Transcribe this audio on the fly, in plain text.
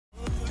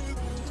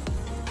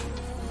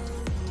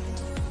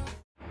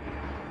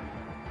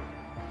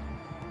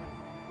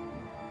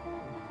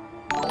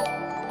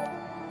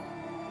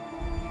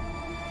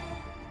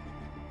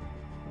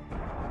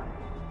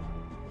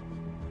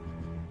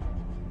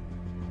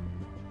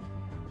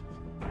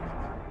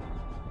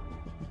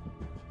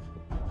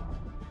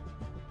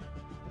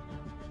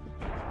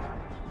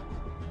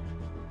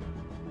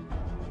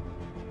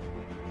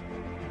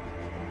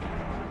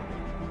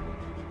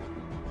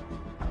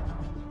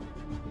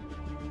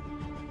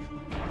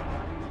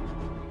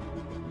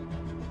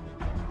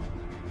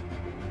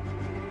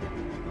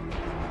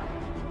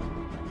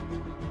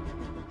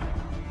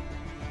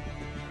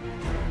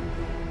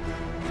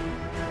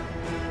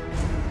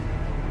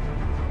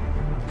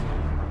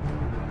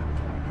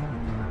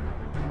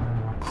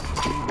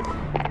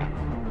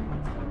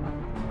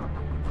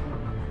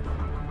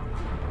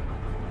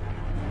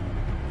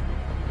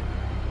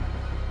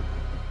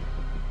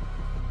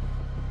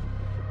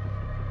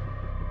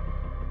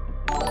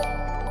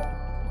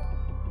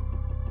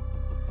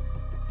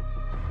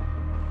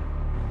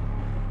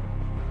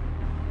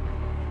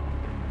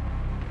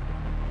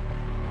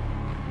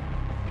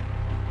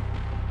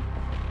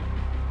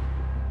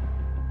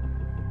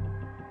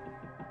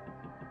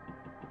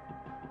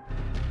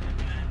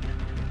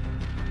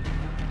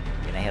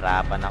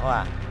Nahirapan ako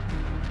ah.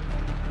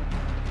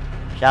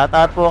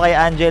 Shoutout po kay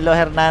Angelo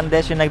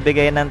Hernandez yung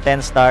nagbigay ng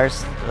 10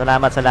 stars.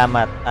 Salamat,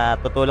 salamat.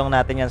 Tutulong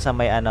natin yan sa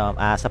may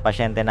sa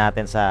pasyente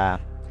natin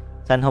sa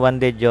San Juan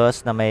de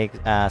Dios na may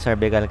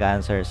cervical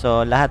cancer.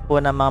 So lahat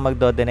po ng mga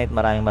magdo-donate,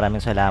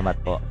 maraming salamat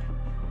po.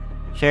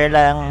 Share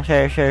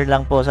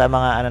lang po sa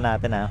mga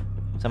natin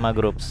sa mga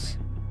groups.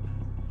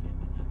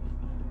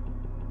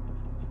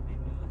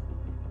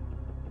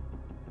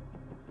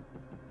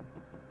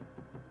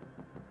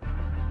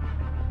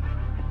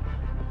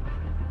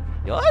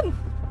 Yun!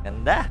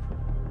 Ganda!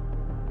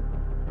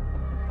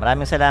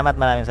 Maraming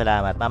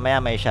salamat. Mamaya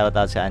may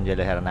shoutout si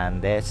Angelo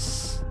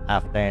Hernandez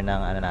after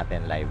ng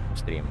natin live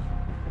stream.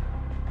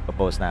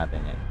 Post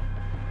natin yan.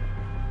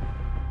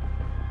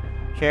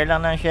 Share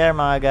lang ng share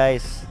mga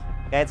guys.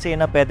 Kahit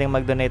sino pwedeng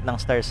mag-donate ng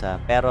stars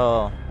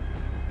pero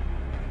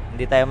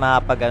hindi tayo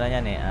makakapag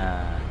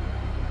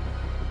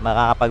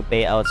makakapag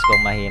payouts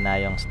kung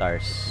mahina yung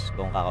stars,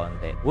 kung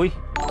kakaunti. Uy!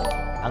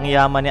 Ang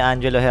yaman ni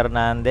Angelo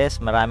Hernandez.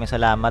 Maraming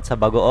salamat sa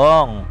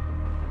bagoong.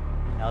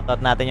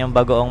 Shoutout natin yung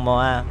bagoong mo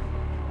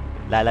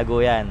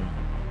Lalago yan.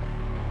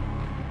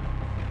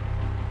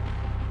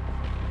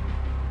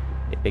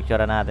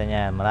 I-picture natin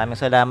yan. Maraming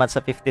salamat sa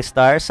 50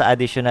 stars. Sa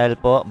additional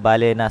po,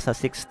 bale nasa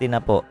 60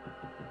 na po.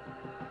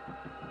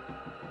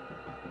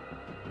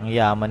 Ang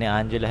yaman ni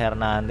Angelo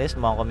Hernandez.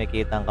 Mukhang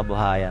kumikita ang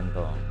kabuhayan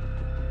to.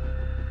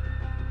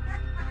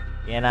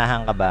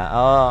 Inahan ka ba?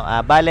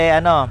 Bale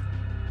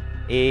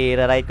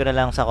i-write ko na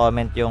lang sa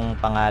comment yung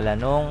pangalan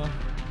nung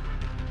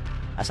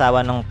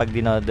asawa nung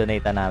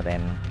pag-dinodonate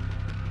natin.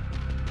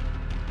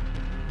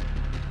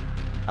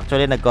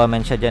 Actually,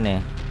 nag-comment siya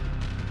dyan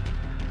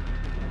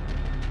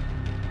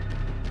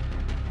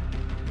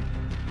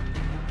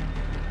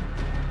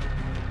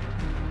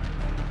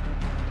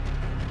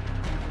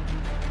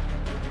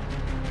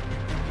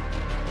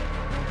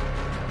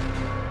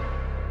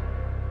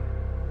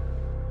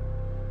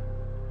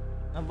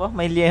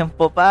may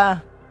liempo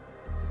pa.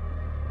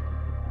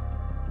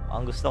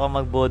 Ang gusto ko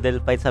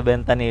mag-bodel fight sa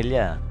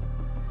Ventanilla.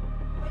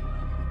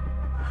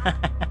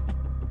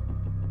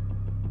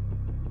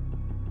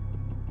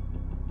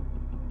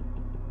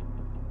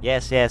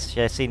 Yes,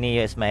 si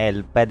Niyo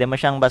Ismael. Pwede mo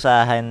siyang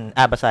basahin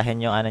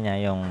yung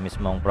niya, yung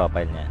mismong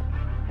profile niya.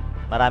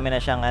 Marami na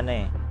siyang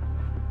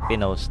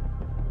pinost.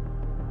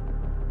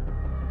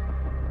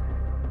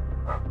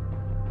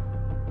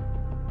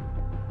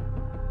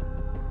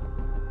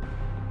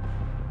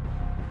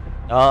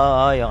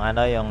 Oo,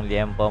 yung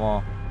liempo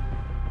mo.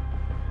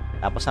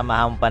 Tapos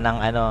samahan pa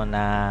ng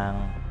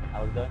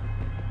tawag doon?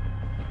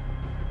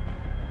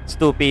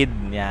 Stupid.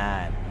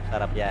 Yan.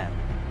 Sarap yan.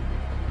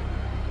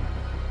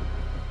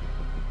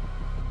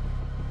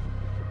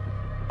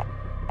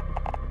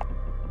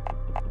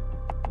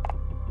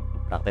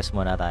 Practice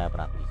muna tayo,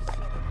 practice.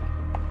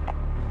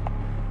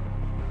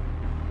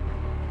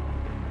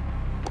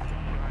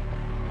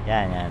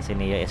 Yan, si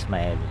Niyo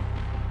Ismael.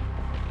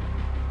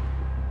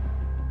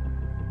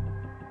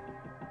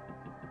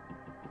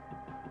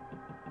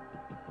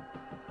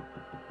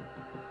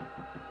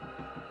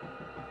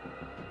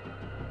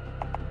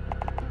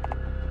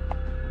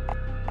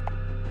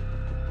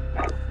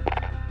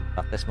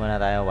 Practice muna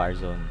tayo,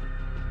 Warzone.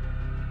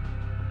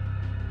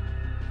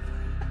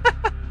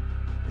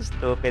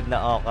 Stupid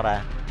na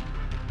okra.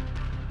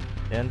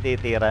 Yung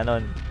titira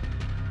nun.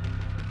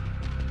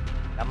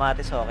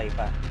 Kamatis okay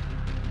pa.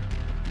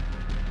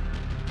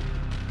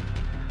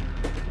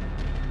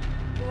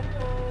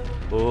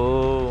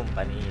 Boom!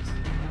 Panis.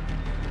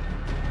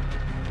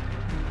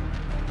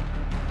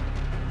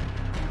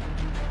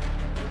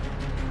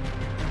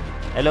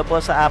 Hello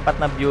po sa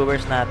 4 na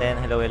viewers natin.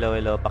 Hello.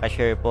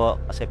 Paki-share po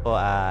kasi po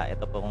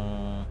ito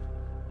pong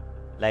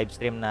live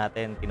stream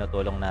natin,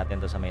 tinutulong natin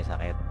to sa may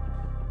sakit.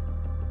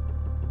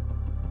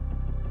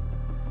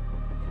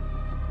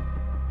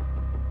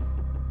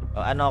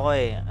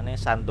 Ano yung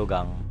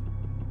sandugang?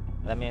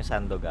 Alam mo yung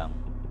sandugang?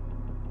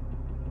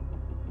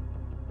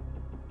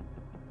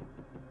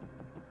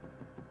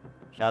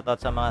 Shoutout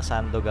sa mga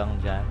sandugang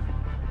dyan.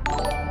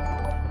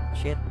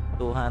 Shit,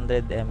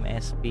 200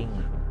 ms ping.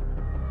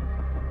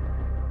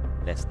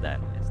 Less than.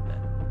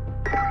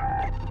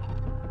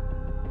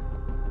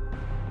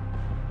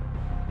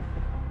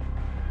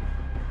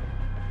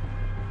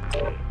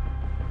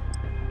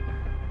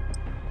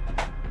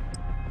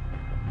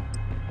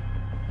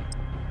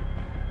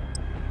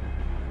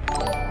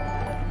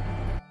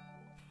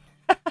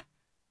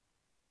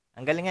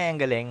 Ang galing ang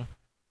galing.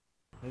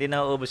 Hindi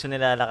na uubos yung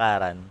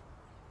nilalakaran.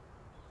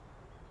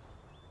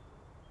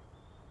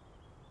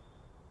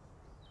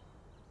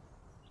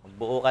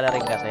 Magbuo ka na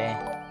rin kasi.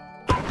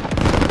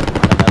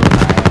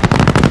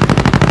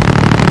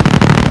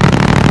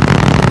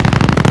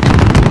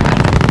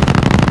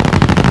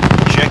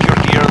 Check your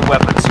gear and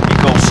weapons. We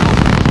go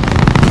soon.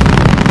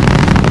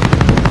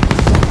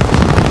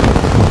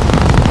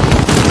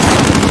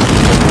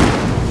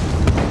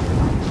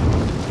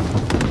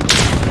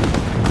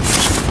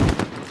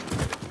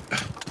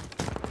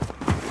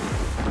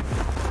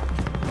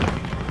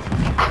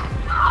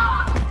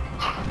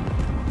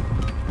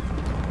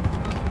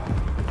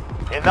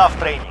 Enough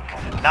training.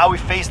 Now we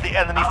face the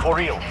enemy for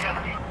real.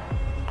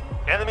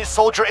 Enemy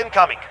soldier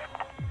incoming.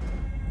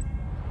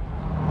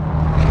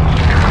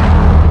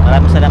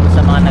 Maraming salamat sa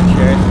mga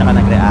nag-share at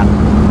nag-react.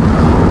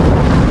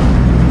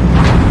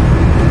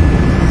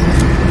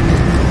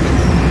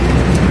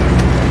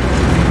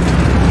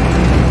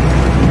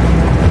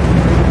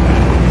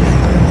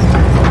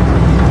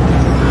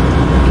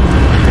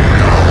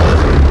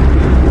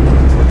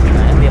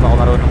 Hindi ako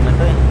marunong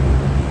nito eh.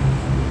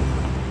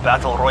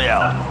 Battle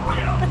Royale.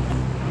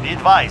 Be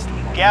advised,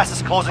 gas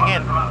is closing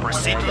in.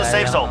 Proceed to the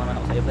safe zone.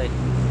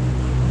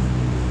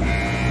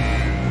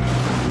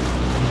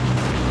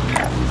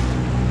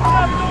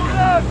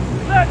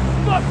 Let's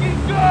fucking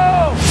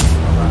go!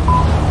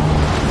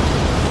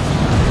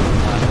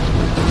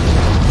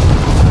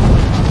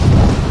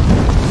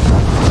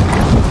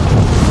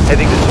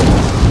 Heading this way.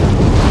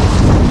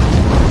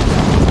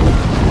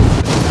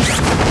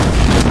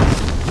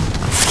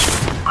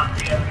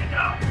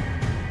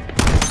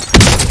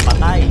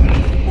 Patay.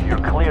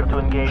 You're clear to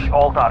engage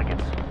all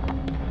targets.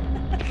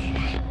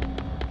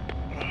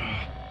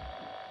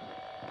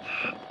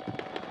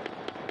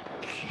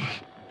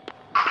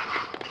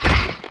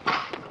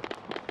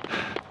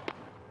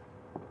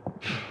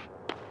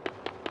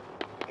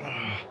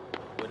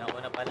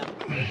 Una-una pa lang.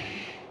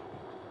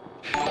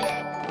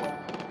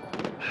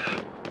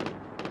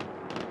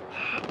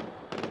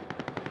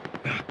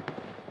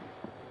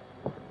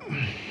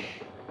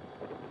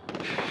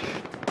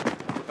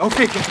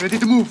 Okay, get ready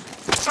to move.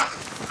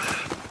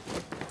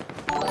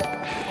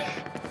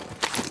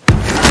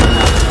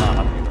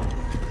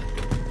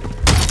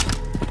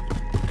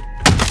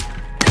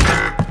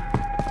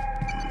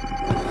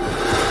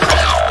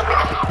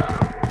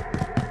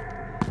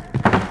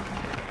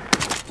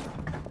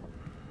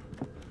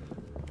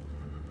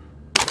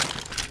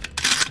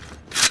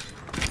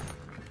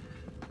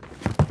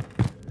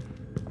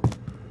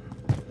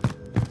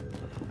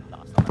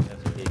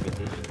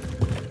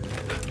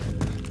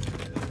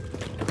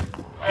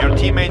 Your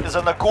teammate is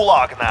in the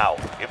gulag now.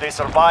 If they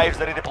survive,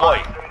 they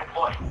redeploy.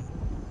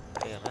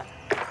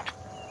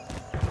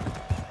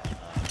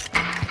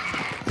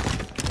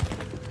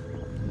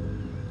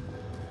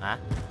 Ha?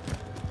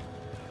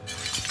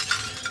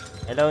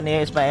 Hello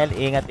Niyo Ismael,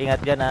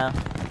 ingat-ingat dyan ha.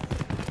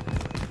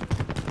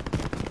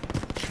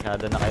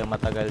 Masyado na kayong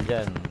matagal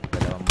dyan.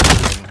 Dalawang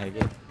mga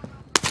higit.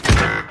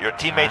 Your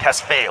teammate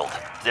has failed.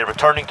 They're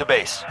returning to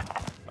base.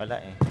 Wala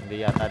eh,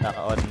 hindi yata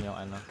naka-on yung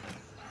ano.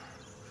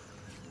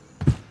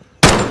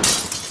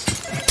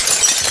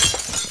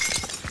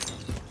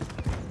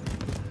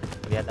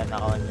 Hindi yata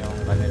naka-on yung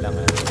kanilang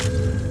ano.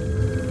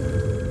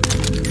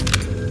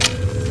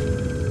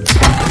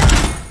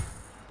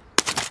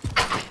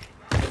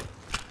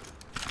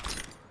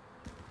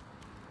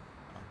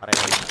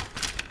 Pareho yun.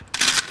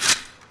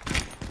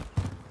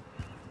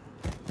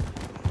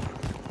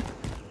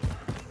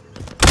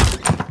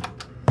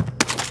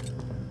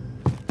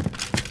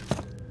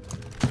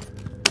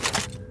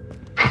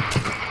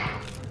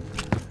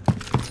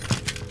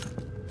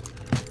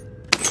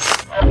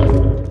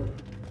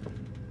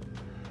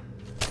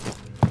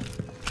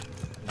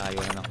 Layo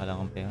na ng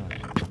Kalakampi. Ang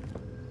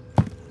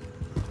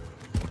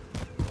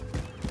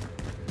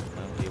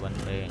iwan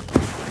pa eh.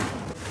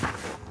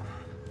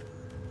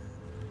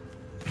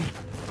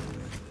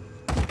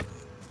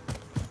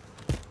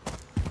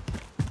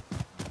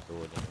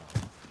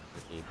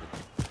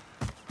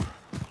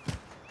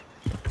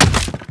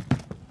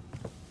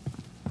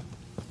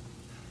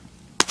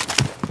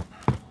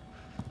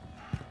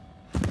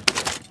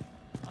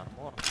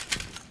 Armor.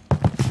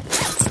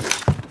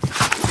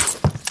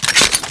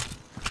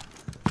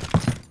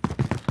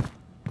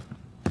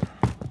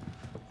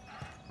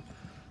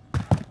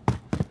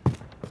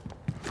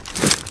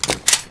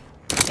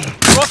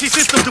 Rocky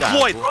system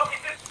deployed.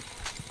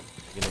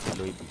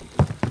 Ginatuloy.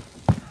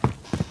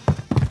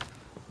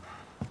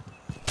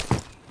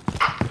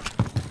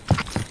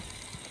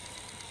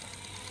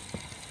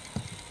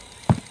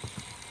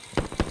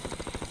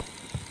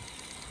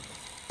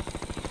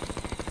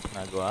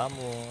 Nagawa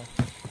mo.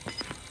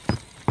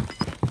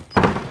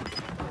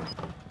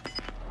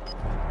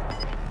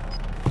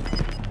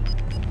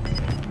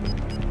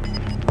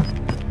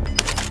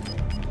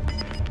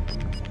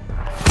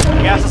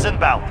 Gas is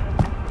inbound.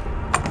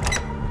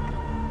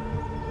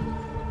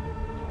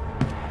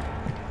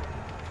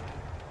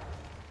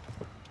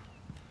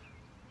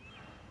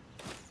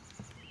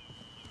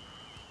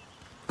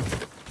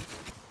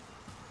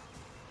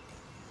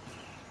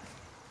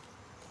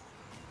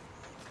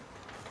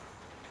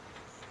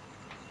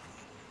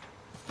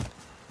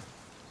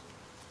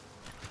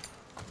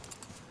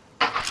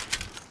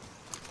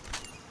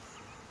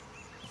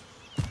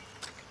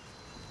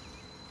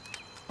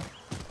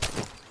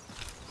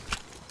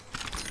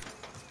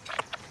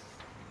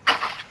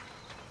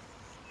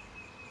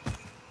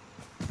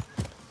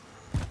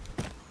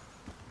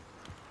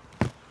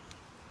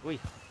 Uy.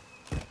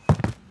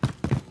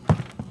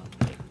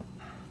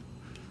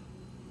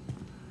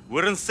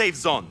 We're in safe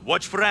zone.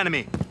 Watch for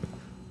enemy.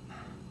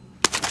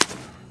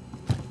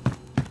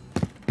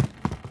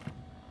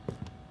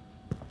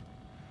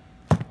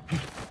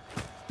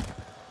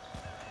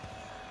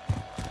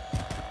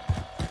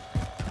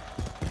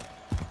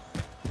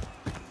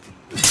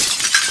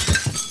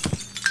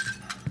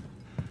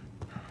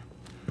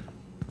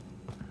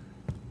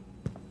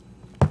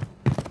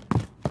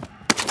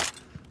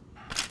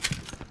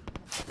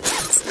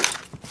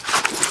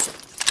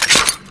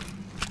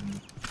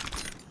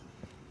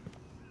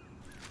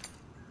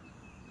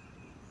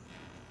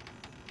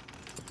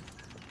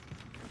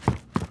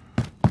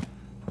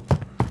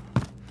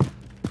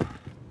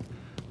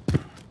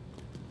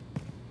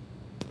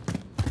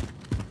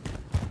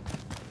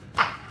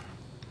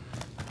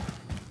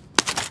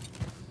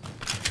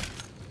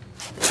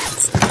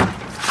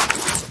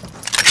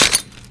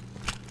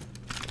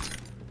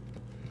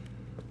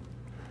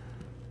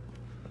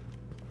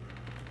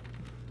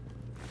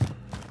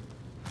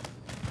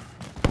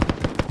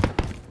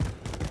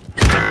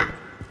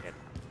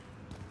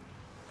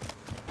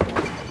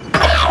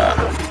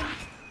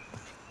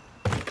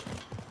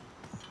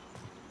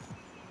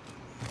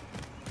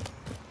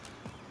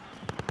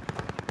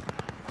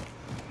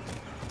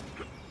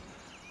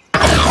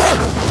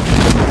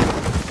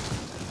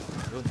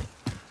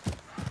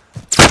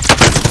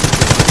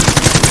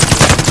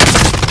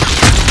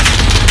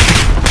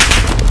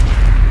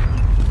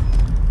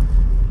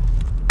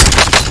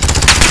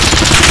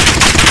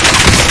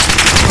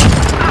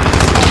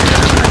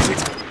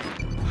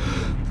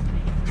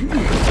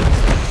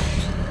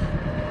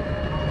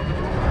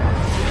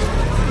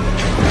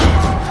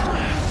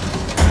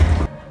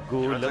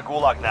 You're in the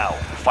gulag now.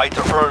 Fight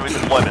to earn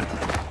redeployment.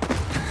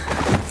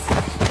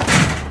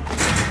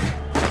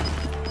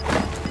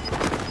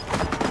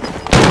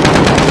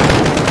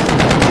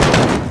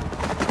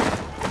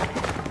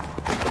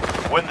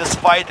 Win this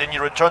fight and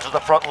you return to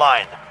the front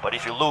line. But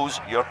if you lose,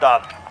 you're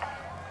done.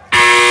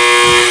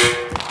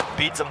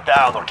 Beat them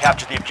down or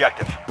capture the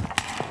objective.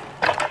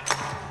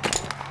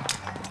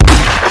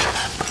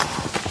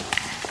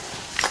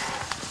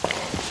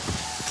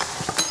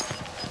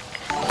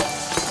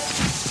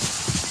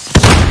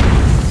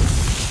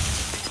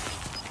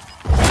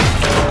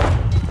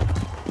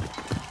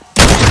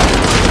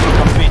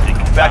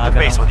 Back to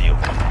base with you.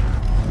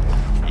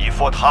 You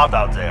fought hard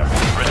out there.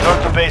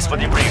 Return to base for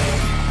debrief.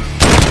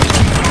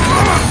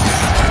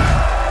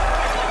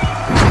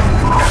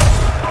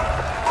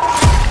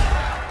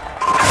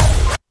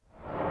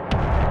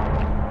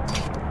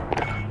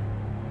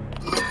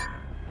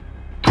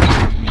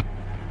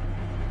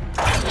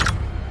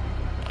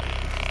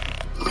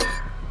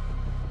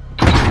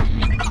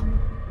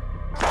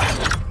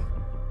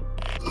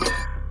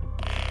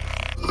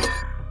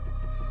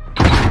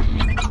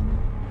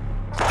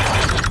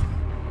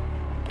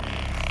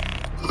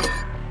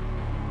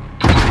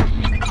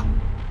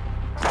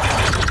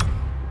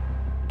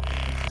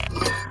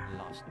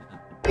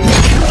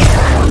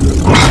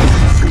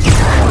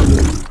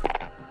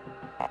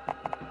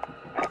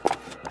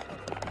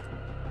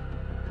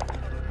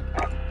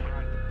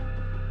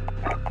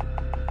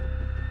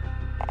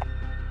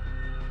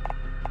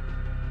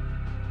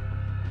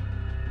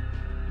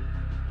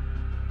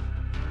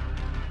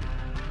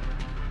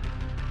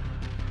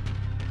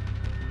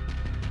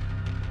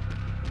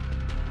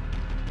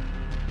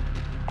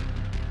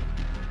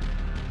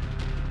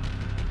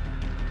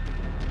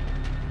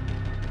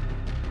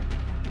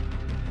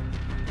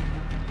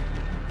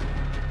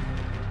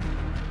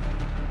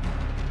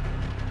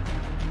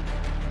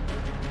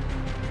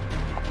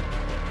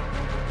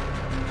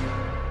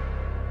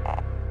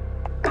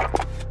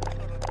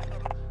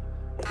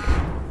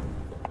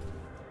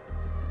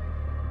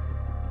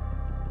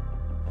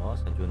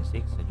 Sa June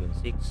 6, sa June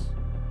 6.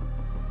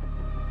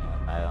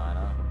 Meron tayong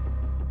ano,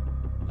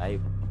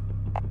 live.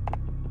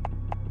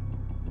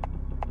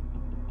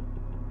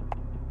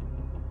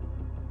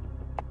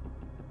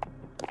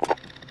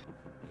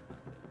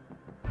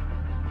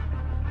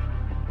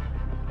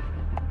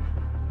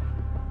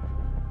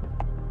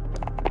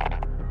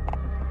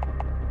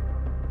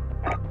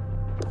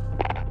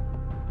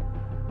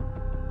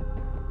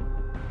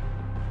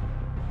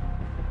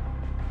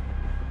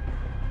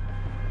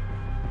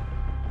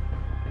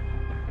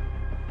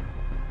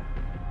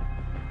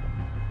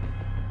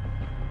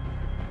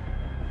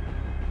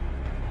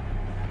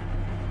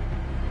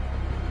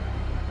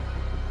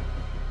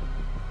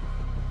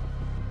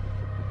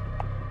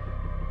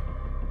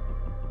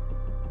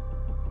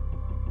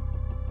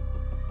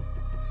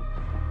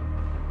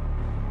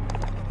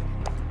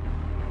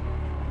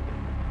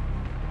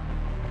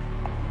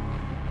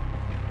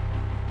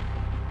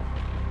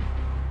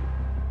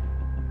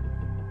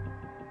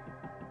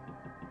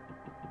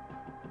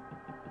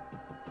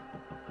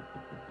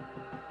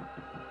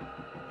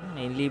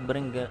 May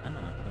libreng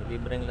may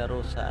libreng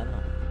laro sa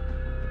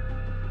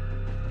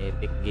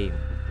Epic Game.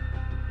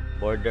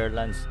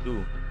 Borderlands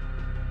 2.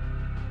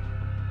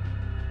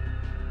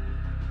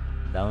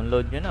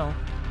 Download nyo na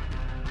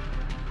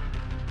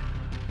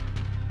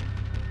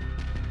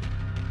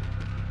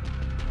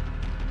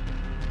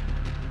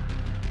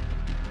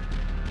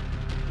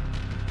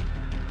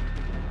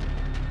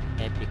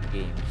Epic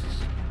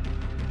Games.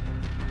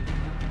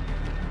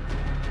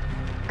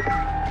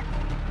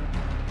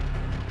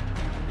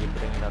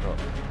 Libreng laro.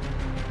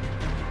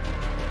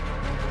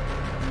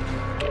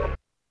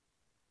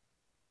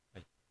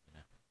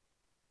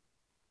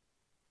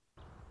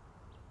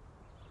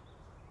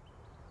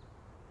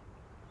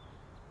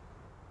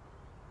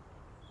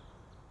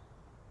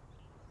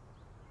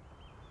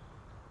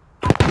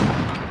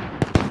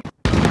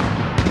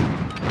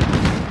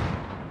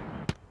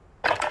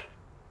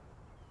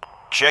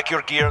 Check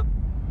your gear.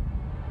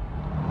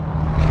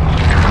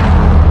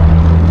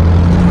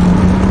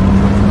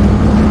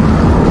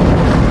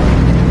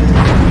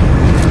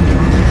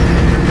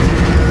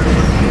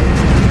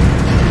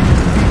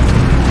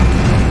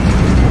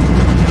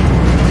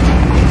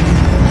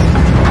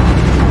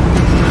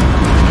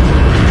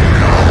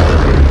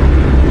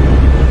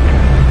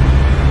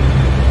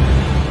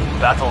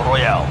 Battle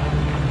Royale.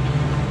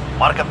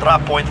 Mark a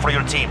drop point for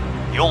your team.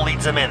 You'll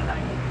lead them in.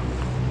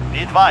 Be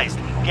advised,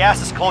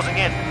 gas is closing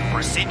in.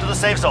 Proceed to the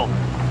safe zone.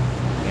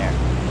 Here.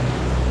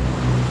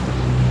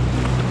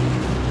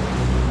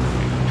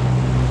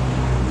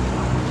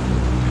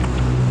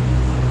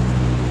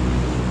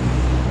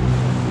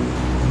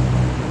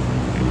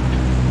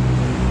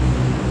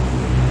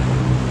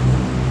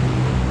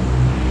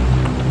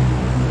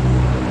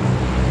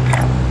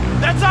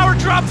 That's our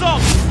drop zone!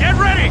 Get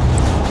ready!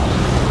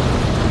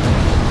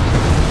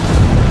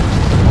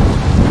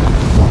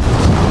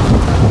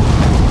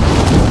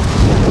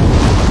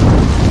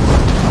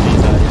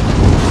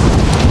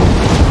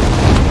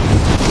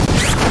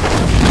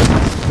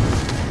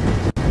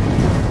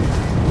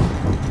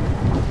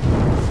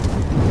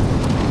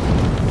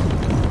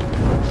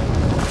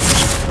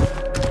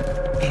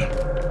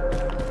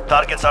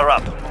 seconds are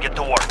up. Get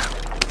to work.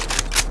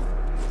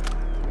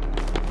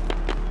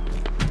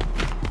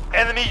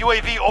 Enemy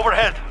UAV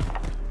overhead.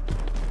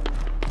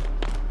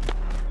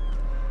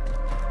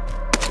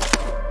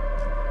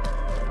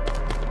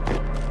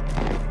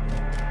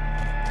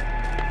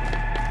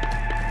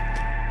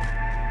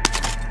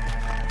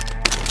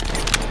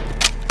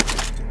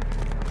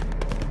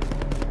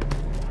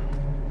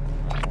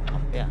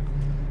 Kampi ah.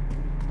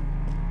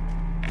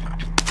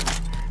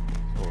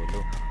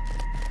 Solo.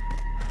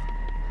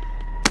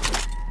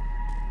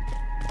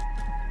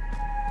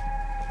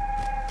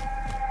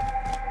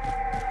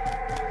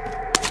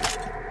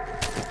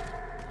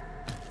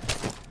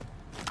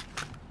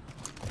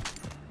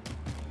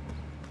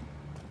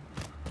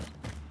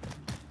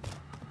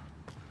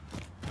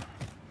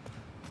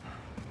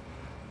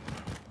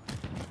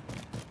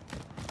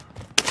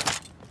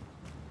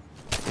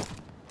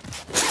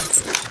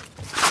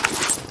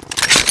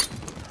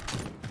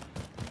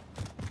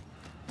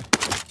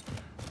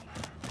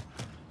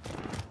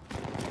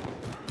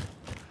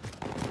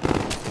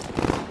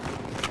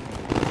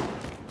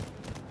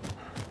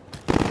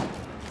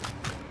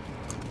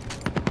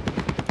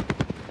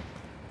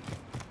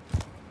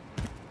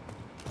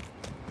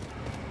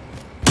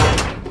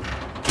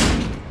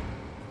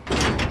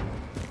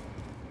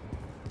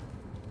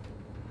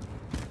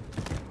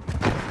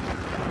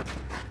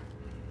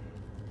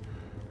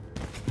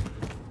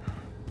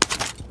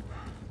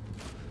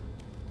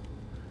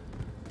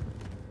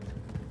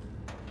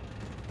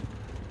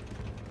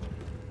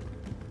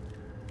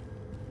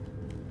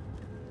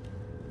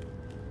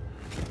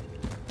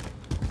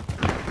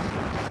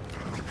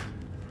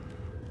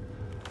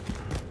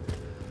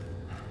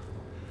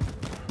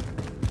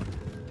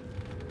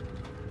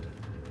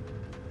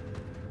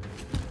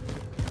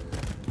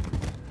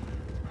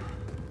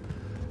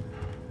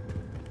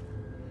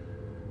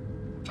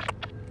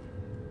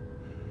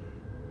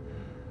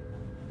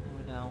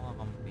 Wala akong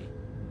kakampi.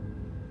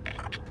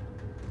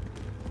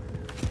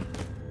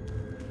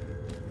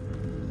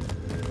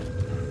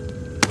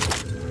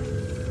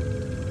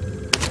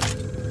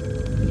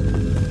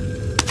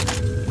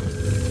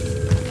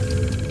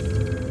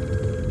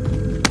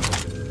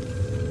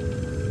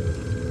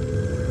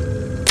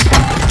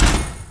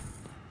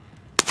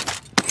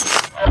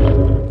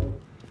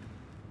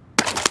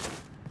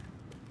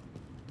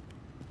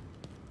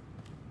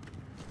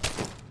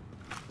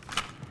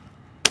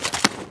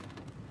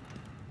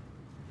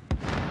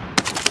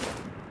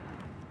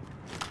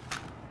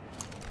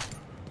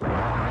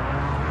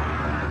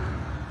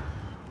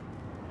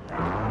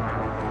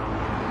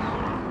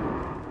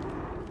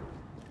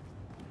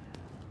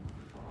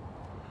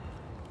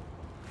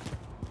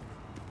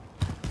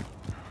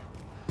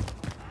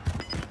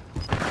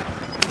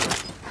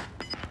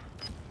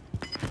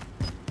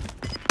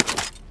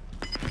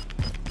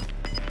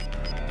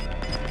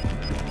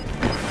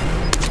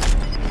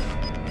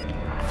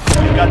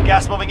 Got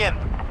gas moving in.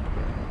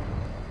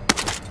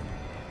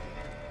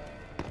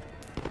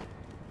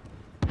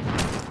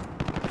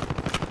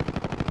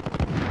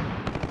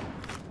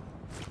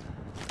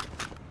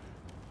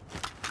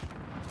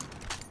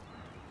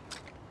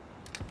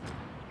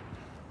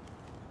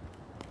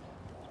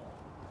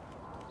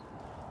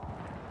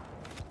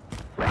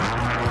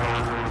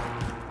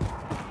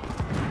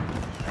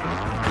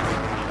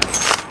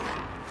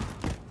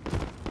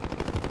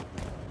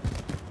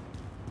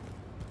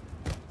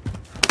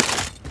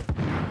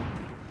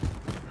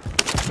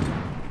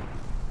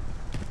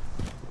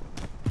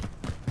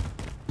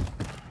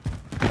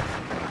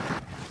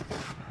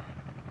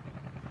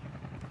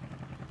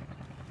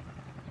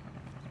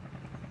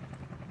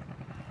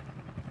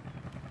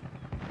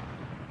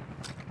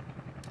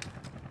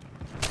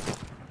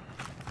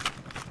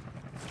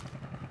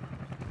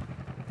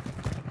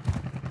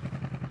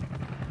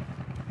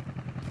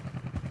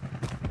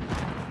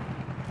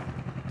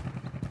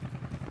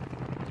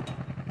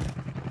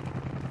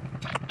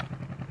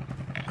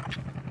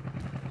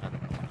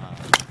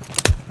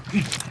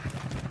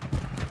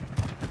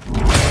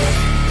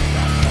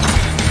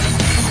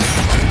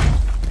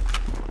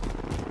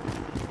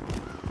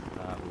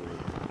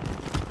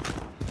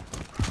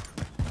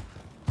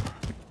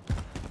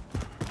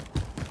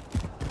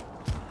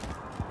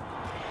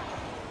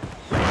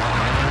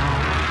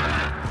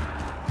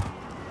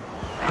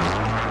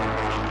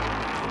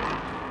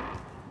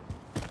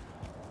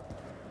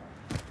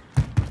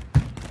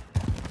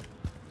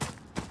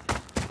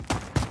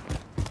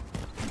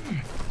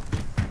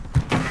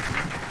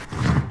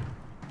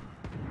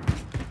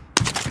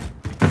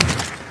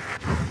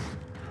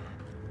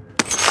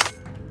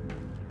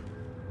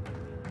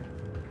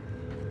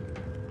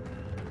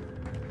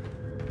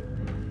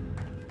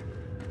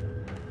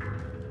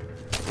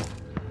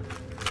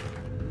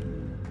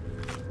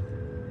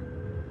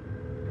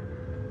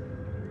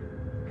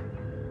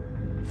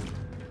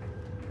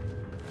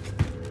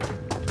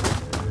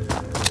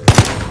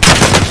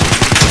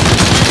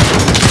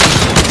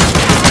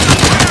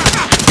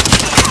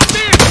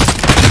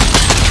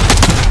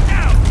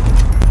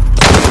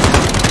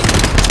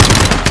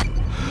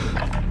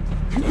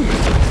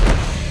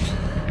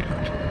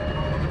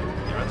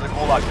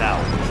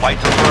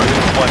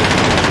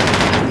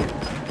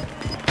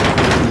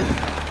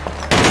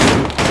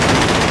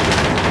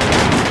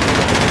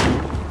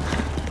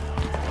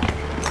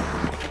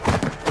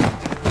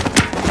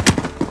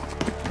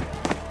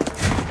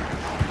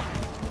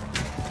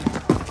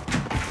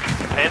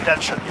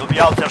 Attention, you'll be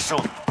out there soon.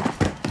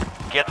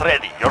 Get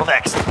ready, you're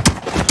next.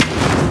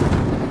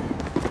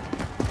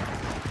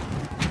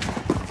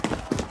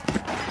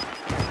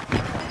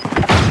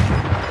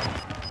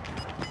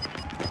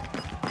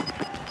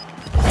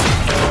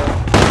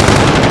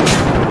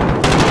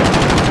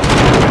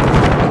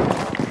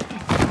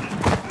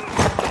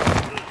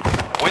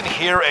 Win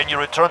here and you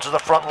return to the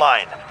front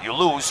line. You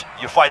lose,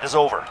 your fight is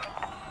over.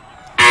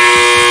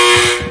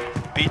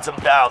 Beat them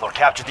down or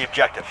capture the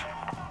objective.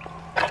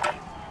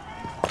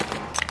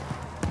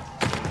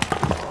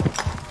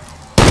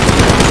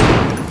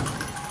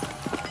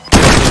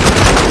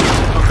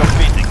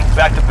 Completing.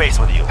 Back to base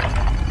with you.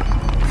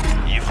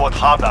 You fought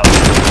hard out.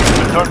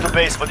 Return to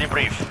base for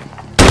debrief.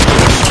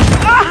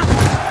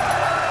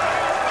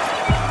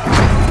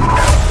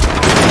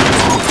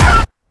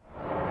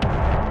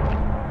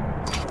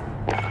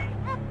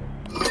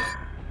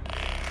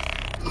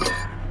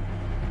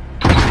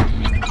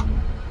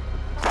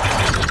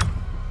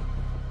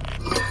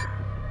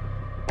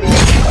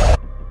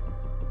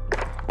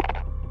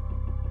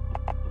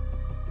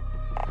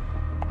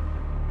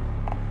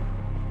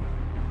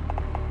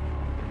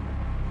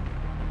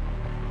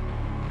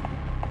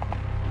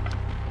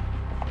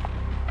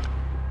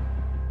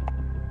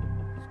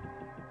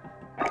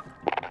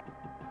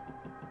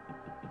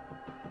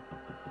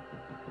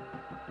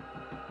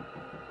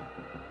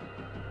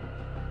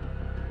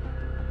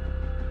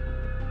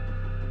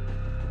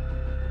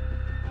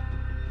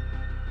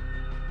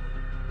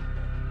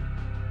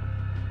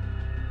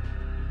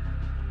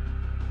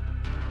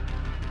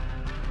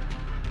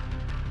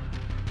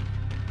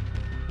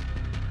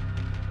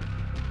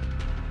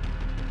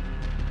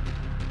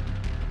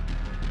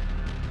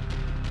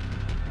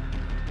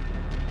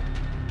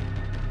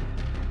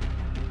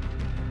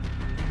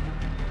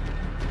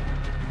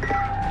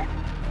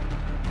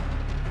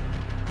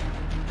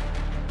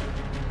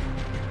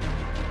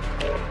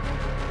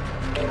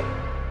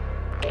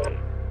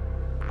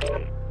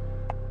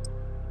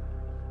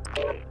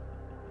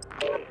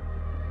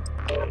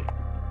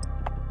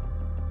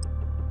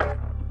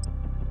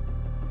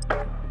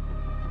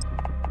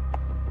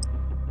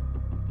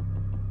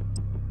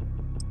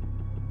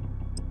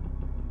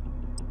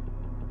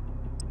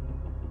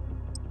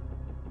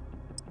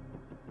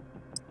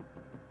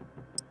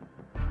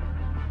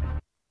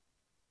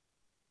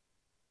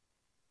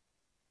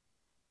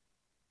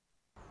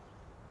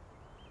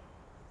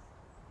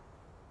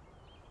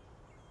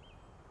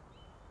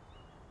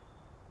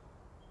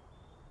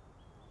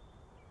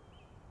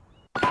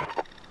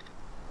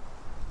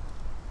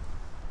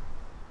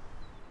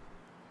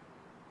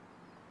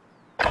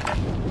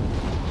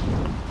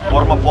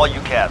 Warm up while you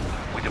can.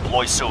 We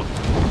deploy soon.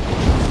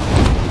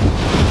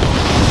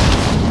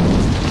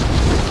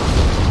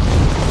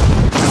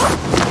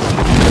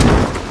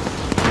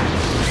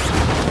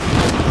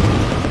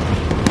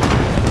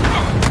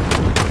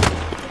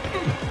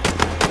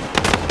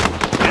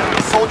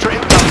 Enemy soldier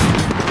incoming.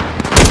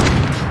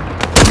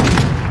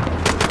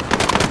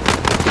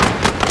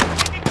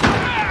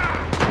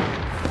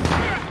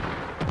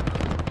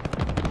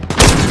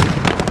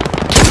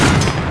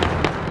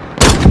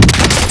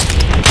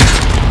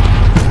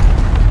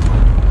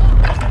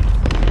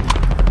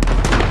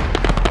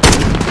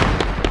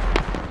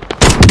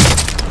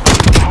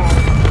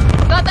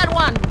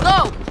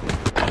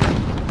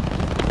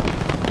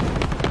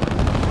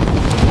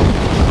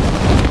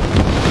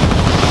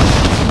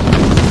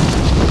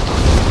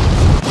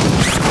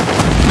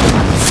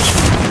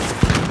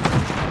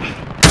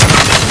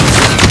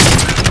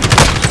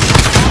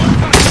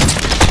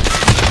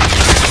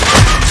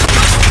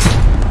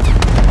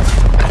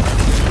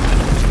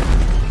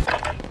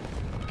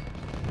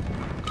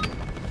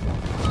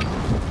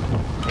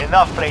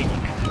 Enough training.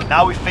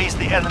 Now we face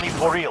the enemy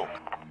for real.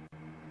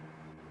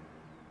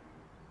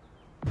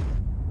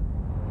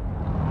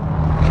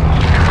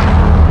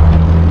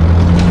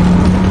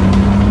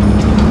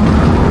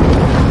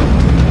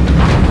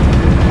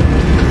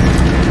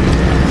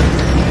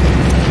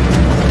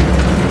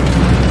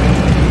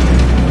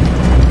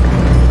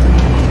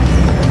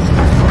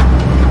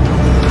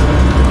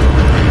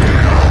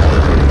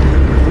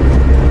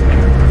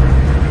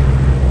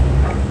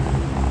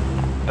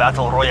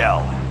 Battle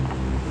Royale.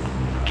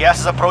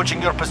 Gas is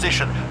approaching your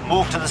position.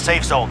 Move to the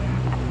safe zone.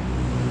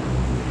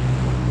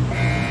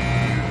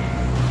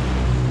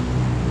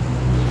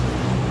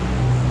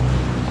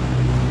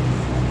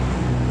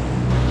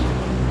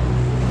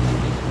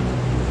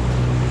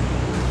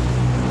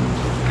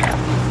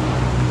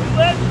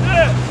 Let's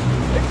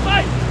do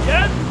Exciting,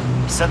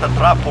 yes? Set a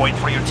drop point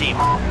for your team.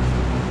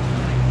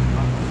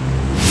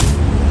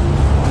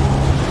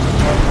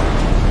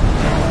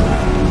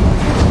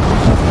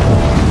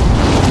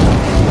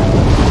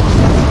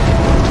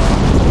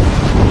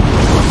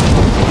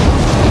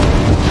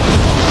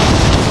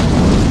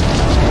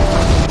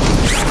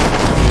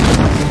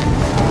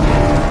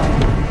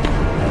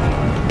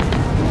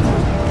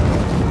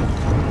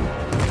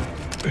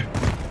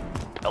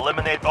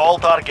 Eliminate all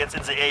targets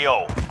in the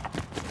AO.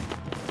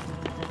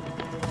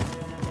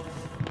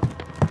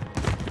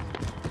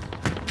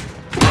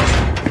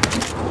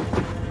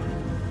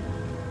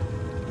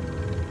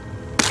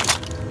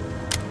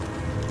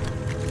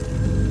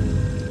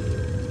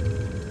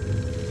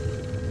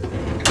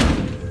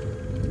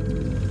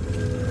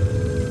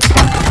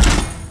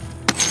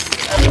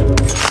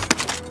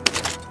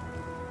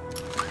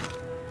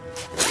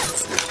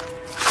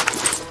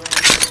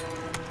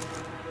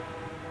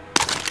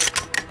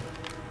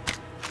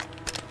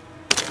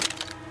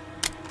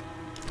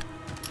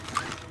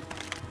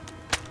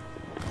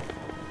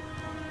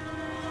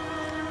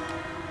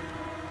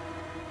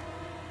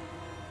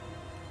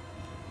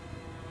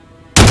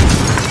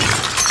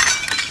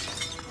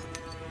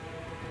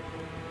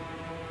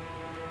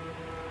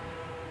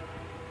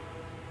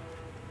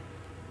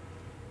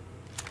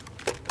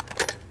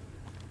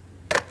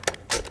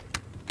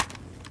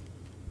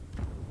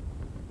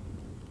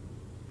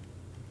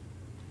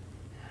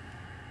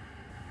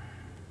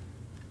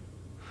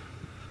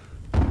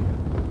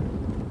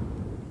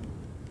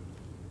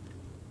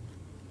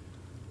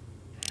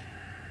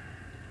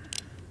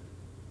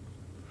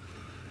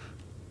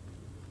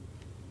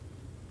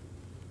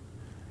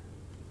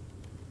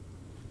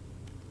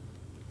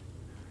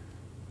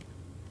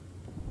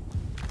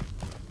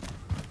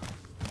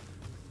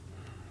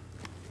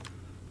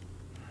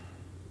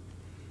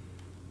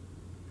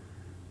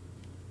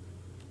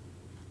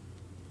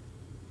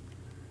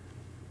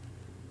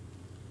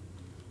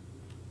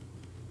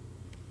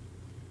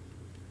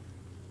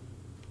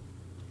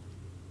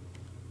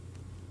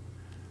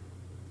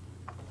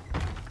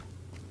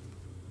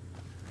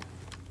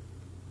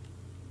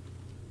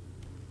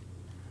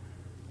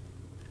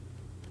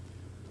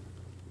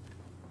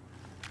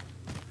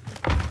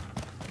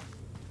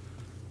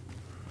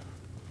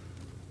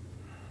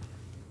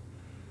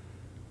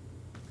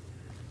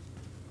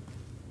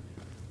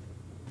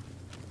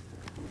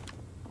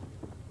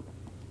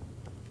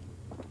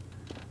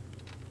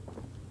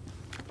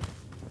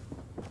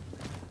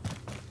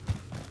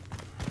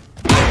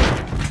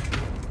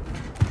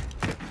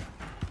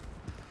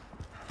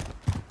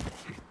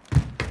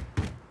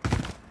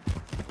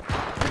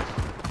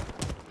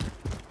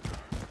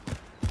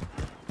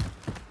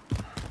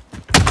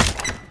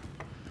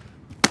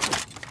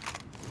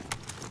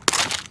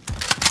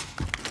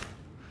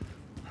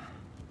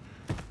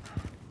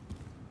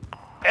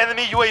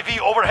 Enemy UAV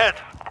overhead.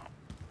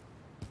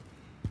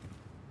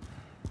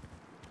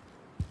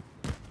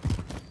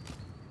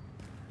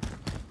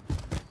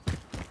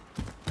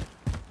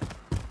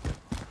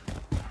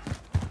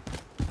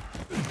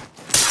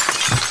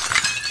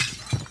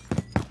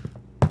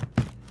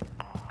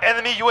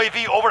 Enemy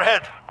UAV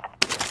overhead.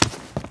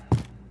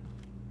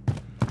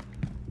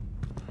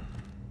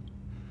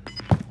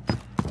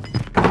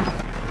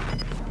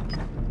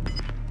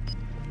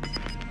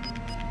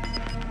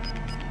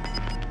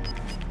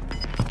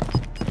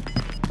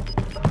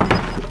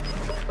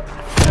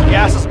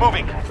 Gas is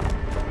moving.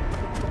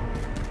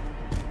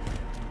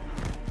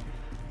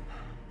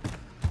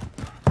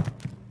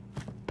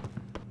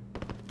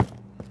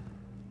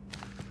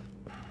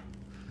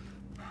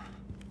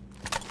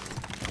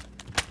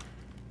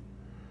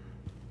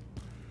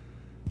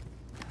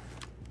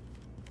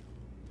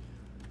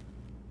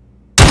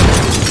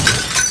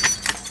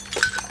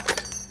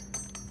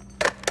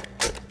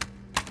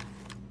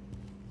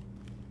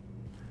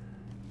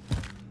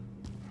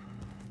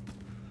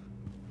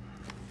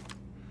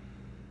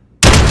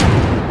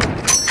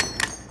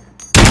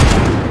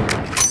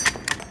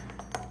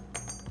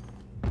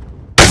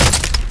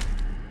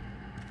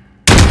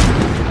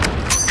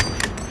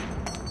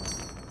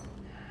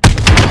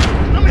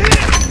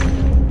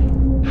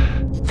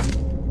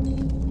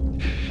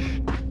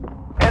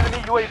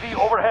 UAV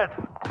overhead.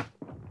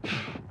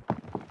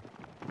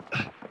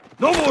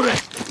 No more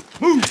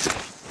rest! Move!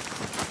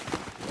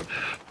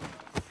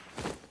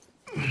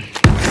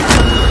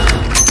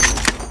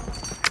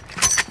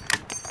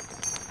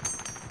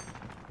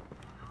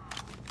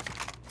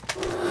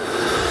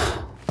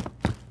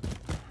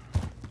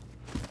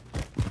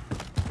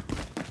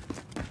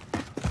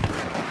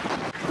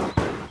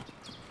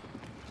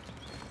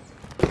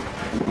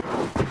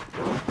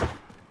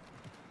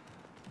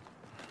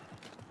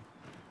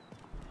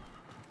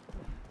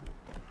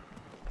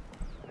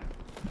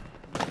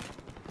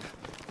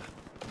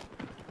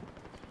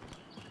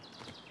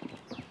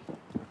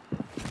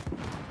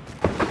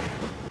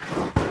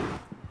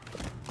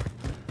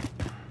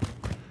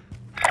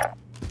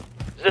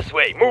 This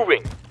way,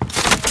 moving!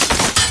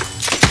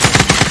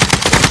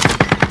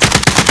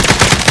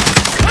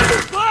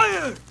 Under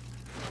fire!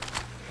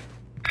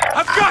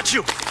 I've got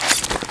you!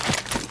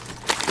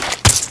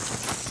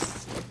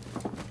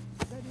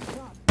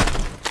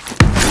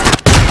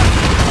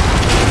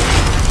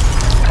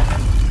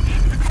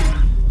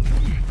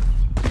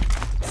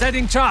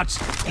 Setting charge!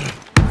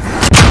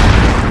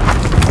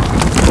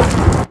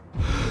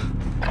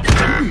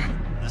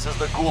 This is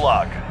the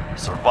Gulag.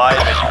 Survive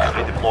and you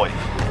can be deployed.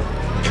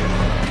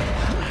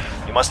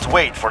 You must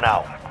wait for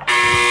now.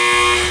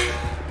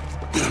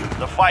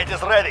 The fight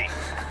is ready.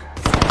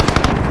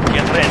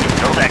 Get ready,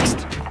 you're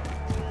next.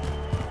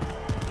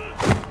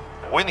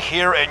 Win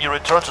here and you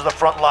return to the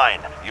front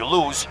line. You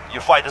lose,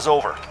 your fight is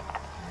over.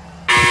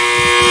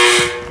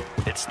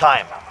 It's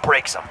time,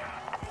 break some.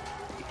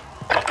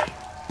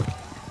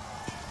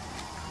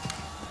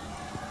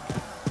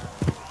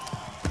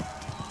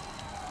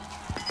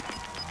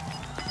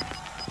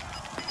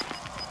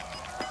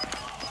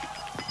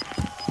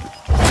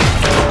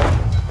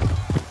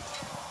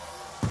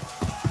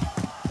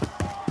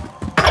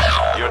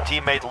 Your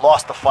teammate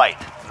lost the fight.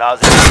 Now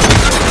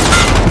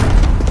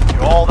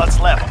you're all that's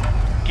left.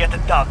 Get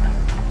it done.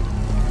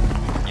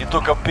 You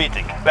took a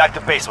beating. Back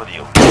to base with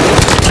you.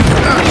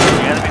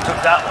 The enemy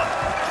took that one.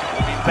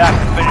 We'll be back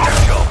to finish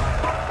the job.